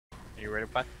You ready,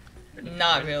 bud?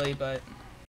 Not really, but...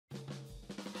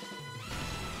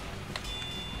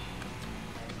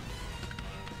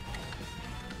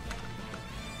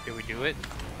 Did we do it?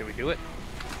 Did we do it?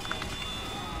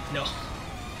 No.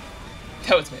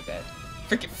 That was my bad.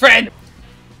 Freaking friend!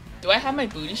 Do I have my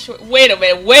booty short? Wait a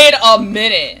minute, wait a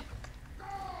minute!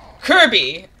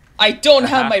 Kirby! I don't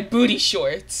have my booty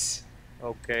shorts.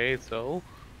 Okay, so?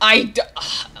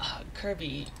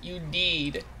 Kirby, you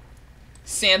need...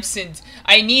 Samson.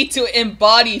 I need to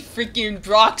embody freaking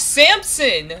Brock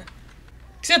Samson!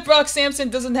 Except Brock Samson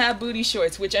doesn't have booty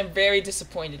shorts, which I'm very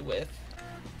disappointed with.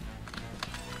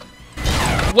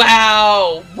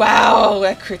 Wow! Wow,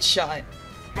 that crit shot.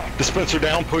 Dispenser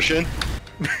down, push in.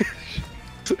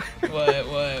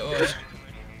 What?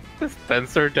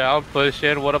 Dispenser down, push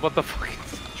in, what about the fucking...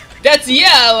 That's,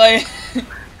 yeah, like...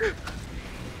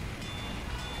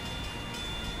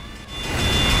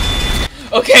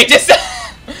 Okay, just...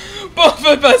 Both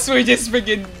of us were just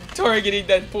freaking targeting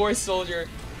that poor soldier.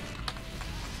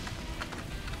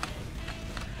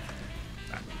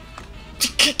 Did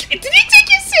he take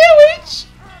your sandwich?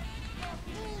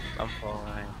 I'm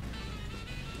fine.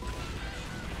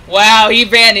 Wow, he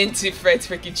ran into Fred's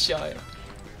freaking shot.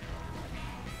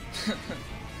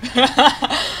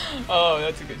 Oh,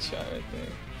 that's a good shot right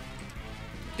there.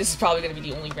 This is probably gonna be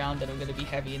the only round that I'm gonna be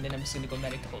heavy, and then I'm just gonna go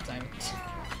medic the whole time.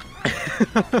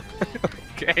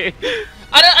 Okay.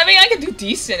 I mean, I can do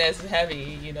decent as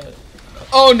heavy, you know.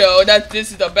 Oh no,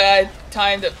 this is a bad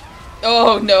time to...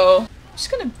 Oh no. I'm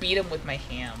just gonna beat him with my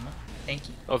ham. Thank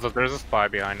you. Oh, so there's a spy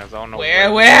behind us, I don't know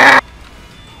Where?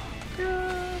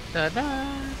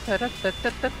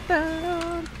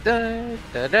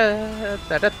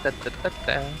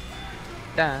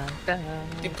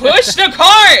 Push the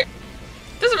cart!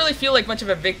 Doesn't really feel like much of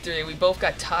a victory. We both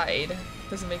got tied.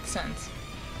 Doesn't make sense.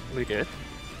 We did?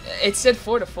 It said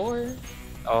 4-4.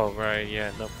 Oh, right,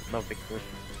 yeah, no victory.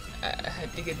 I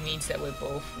think it means that we're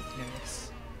both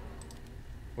winners.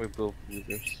 We're both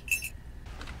losers.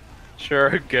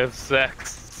 Sure, give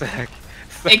sex.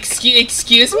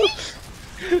 Excuse me?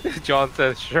 John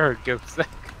says, sure, give sex.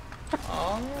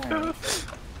 Alright.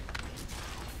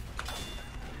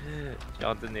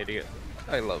 John's an idiot.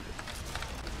 I love it.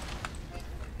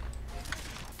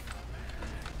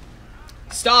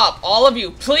 Stop, all of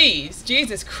you, please!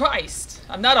 Jesus Christ!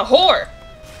 I'm not a whore!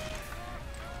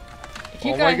 If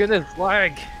you Oh my goodness,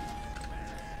 lag!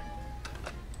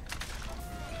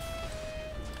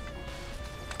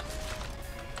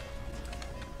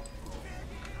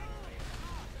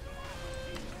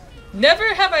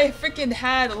 Never have I freaking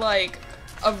had, like,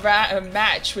 a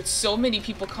match with so many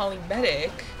people calling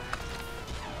medic.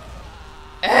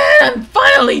 And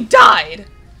finally died!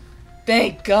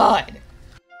 Thank God!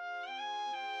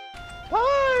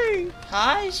 Hi!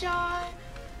 Hi, Sean!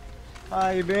 How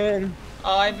you been?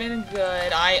 Oh, I've been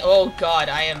good. Oh God,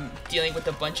 I am dealing with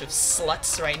a bunch of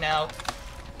sluts right now.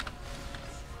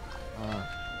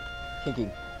 Kinky.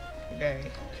 Very.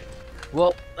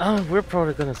 Well, we're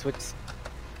probably gonna switch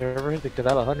servers because I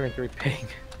have 103 ping.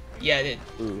 Yeah, dude.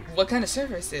 Ooh. What kind of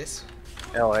server is this?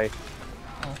 LA.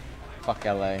 Oh. Fuck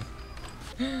LA.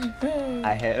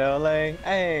 I hit LA.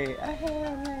 Hey, I hit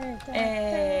LA.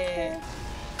 Hey.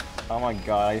 Oh my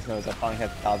god, I just noticed I finally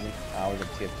had 1,000 hours of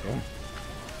TF2.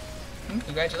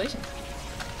 Congratulations.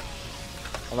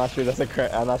 I'm not sure that's a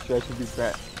correct. I'm not sure I should be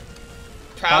correct.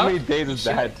 Proud? How many days is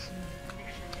that?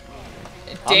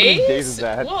 How many days is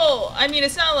that? Well, I mean,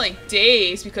 it's not like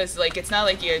days because, like, it's not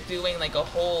like you're doing like a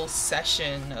whole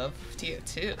session of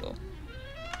TF2.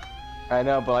 I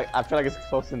know, but like, I feel like it's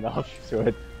close enough to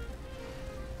it.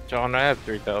 John, I have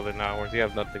 3,000 hours. You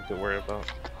have nothing to worry about.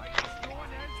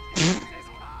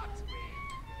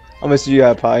 How much do you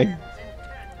have, Pi?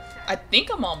 I think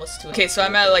I'm almost to it. Okay, so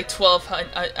I'm at like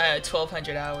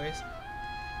 1,200 hours.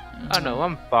 I know,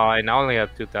 I'm fine. I only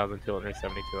have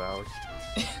 2,272 hours.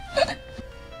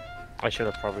 I should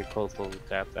have probably closed those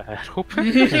tabs I had open.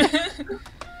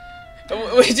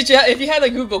 If you had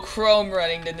like Google Chrome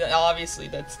running, then obviously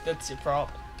that's your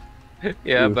problem.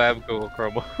 Yeah, Oof. but I have Google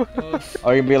Chrome.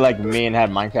 Or you can be like me and have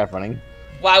Minecraft running.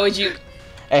 Why would you?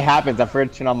 It happens. I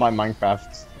forgot to turn on my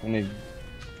Minecraft, and it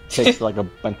takes like a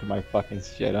bunch of my fucking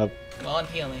shit up. Well, I'm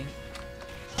healing.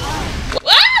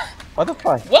 What the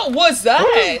fuck? What was that?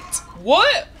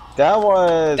 What? That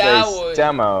was That a was-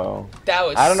 demo. That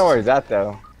was. I don't know where he's at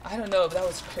though. I don't know, but that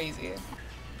was crazy.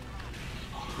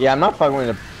 Yeah, I'm not fucking with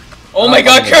it. Oh my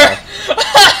God, Kurt!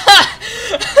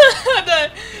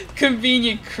 That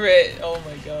convenient crit. Oh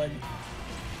my God.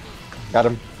 Got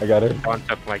him. I got him. John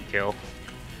took my kill.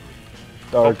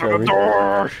 Oh, Open the Kirby.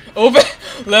 door! Open.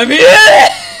 Let me in.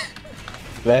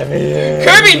 Let me in.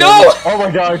 Kirby, no! Oh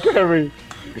my god, Kirby.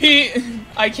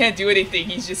 I can't do anything.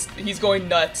 He's going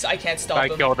nuts. I can't stop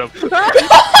him. I killed him.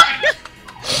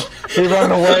 He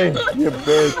ran away. You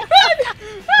bitch.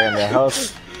 In the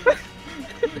house.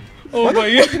 Oh my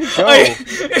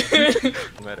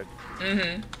god. Medic.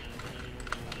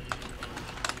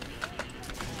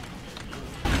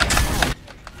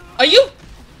 Are you?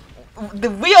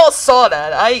 We all saw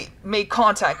that. I made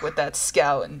contact with that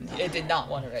scout and it did not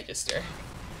want to register.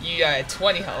 You are at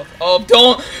 20 health. Oh,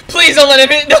 please don't let him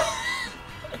hit. No.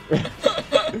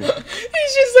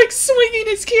 He's just like swinging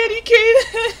his candy cane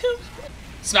at him.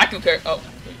 Smack him, Kurt. Oh,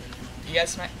 you gotta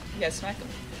smack him.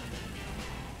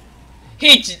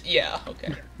 Yeah,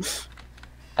 okay.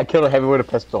 I killed a heavy with a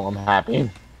pistol. I'm happy.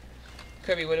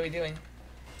 Kirby, what are we doing?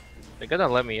 They're gonna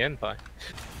let me in, but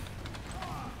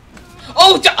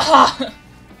Oh,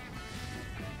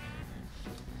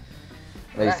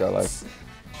 He's still alive.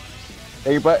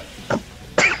 Hey, but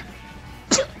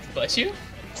Bless you.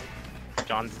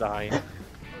 John's dying.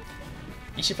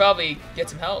 You should probably get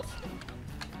some health.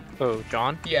 Oh,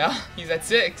 John? Yeah, he's at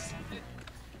 6.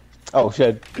 oh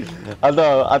shit! I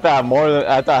thought I had more than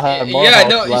I had more. Yeah, health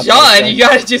no, left John, than- you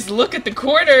gotta just look at the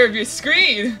corner of your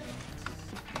screen.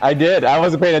 I did. I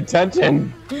wasn't paying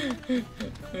attention. I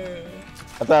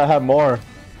thought I had more.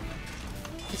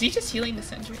 Is he just healing the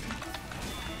sentry?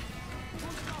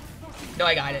 No,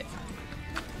 I got it.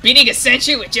 Beating a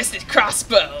sentry with just a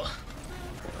crossbow.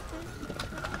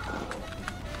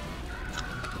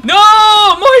 No!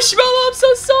 Marshmallow, I'm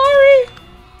so sorry!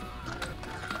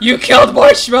 You killed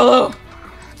Marshmallow!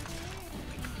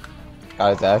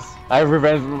 Got his ass. I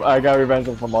got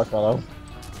revenge from Marshmallow.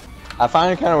 I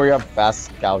find it kind of weird you have fast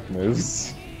scout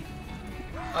moves.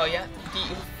 Oh yeah?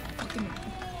 You fucking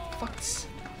fucks.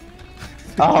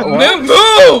 Oh,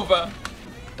 Move!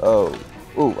 oh.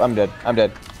 Ooh, I'm dead. I'm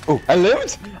dead. Ooh, I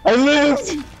lived! I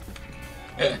lived!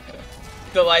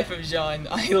 The life of Jean.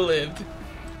 I lived.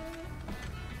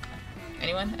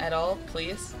 Anyone at all,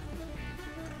 please?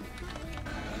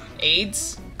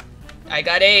 AIDS? I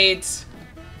got AIDS.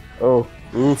 Oh.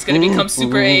 Ooh, It's gonna become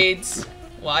super ooh. AIDS.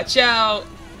 Watch out.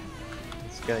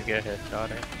 He's gonna get his shot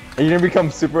at. Are you gonna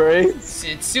become super AIDS?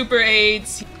 It's super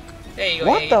AIDS. There you go,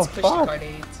 What AIDS. the Push fuck? the card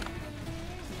AIDS.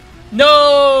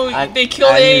 No! They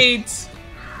killed I AIDS!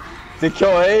 To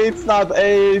kill AIDS, not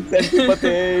AIDS, and but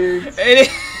the AIDS.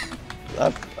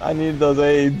 I need those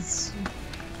AIDS.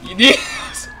 You need.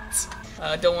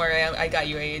 Don't worry, I got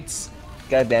you AIDS.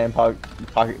 Goddamn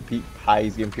pocket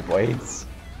pies giving people AIDS.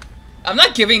 I'm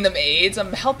not giving them AIDS,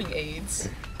 I'm helping AIDS.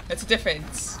 That's a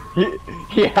difference.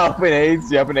 He helping AIDS,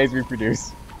 you helping AIDS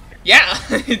reproduce. Yeah,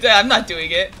 I'm not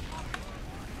doing it.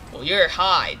 Well, you're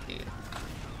high, dude.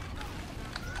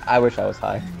 I wish I was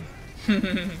high.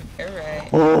 Alright.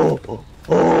 Oh,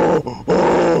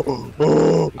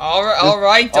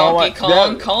 Alright,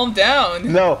 donkey, calm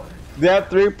down. No, they have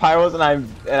 3 pyros and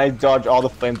I dodge all the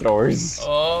flamethrowers.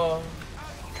 Oh.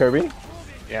 Kirby?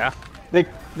 Yeah.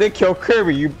 They kill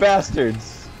Kirby, you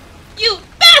bastards! You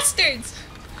bastards!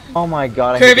 Oh my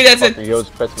god, Kirby, I hate that's fucking Yo's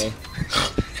press me.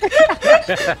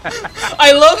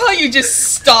 I love how you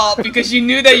just stopped because you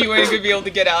knew that you weren't gonna be able to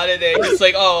get out of there. It's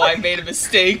like, oh, I made a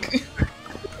mistake.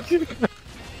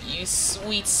 You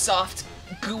sweet, soft,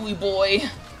 gooey boy.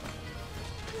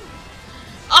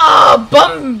 Ah,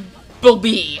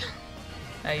 Bumblebee!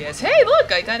 I guess. Hey,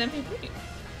 look, I got MVP.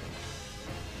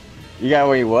 You got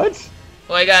wait, what?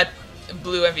 Well, I got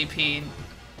blue MVP.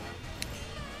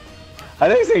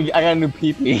 I think I got a new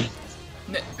PP.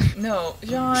 No,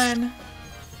 John.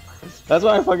 That's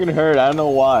what I fucking heard. I don't know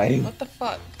why. What the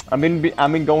fuck? I'm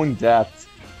in going depth.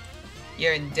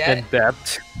 You're in debt. In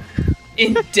depth.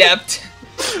 In depth.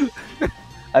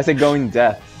 I said going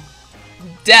death.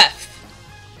 Death.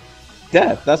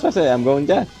 Death. That's what I said. I'm going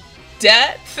death.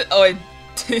 Death or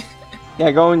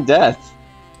Yeah, going death.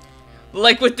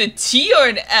 like with the T or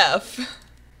an F?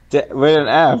 With an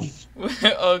F.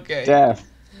 Okay. Death.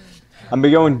 I've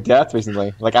been going death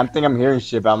recently. Like I think I'm hearing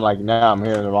shit, but I'm like, nah, I'm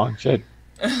hearing the wrong shit.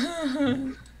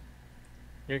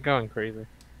 You're going crazy.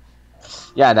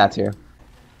 Yeah, that too.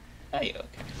 Are you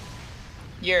okay?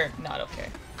 You're not okay.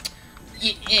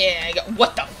 Yeah, I got,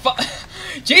 what the fuck?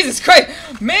 Jesus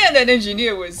Christ! Man, that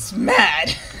engineer was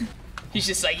mad. He's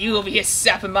just like, you over here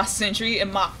sapping my sentry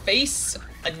in my face?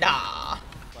 Nah.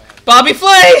 Bobby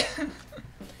Flay!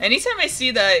 Anytime I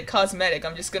see that cosmetic,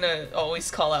 I'm just gonna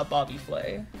always call out Bobby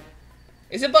Flay.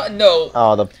 Is it no.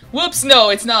 Oh, the Whoops, no,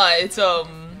 it's not. It's,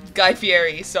 Guy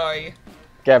Fieri, sorry.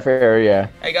 cafe, yeah.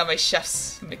 I got my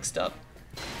chefs mixed up.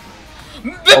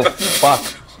 Oh,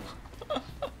 fuck.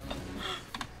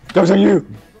 Those are you!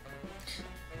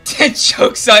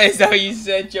 Jokes on, is that what you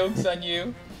said? Jokes on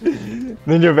you.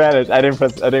 Then you vanished. I didn't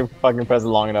fucking press it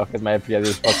long enough because my FPS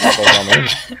is fucking so on me.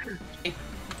 I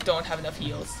don't have enough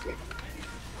heals.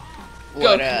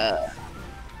 What Go.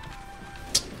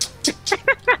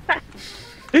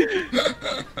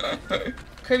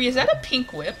 Kirby, is that a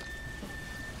pink whip?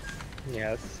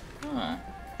 Yes. Huh.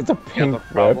 It's a You have pink a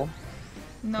problem?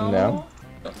 No. No.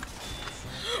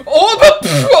 Oh,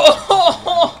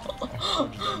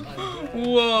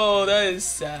 whoa, that is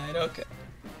sad. Okay.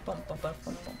 Bum, bum, bum,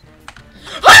 bum, bum.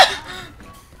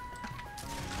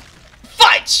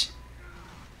 Fudge!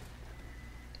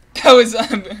 That was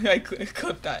I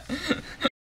clipped that.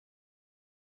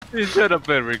 You should have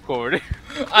been recording.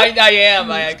 I am.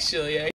 I actually.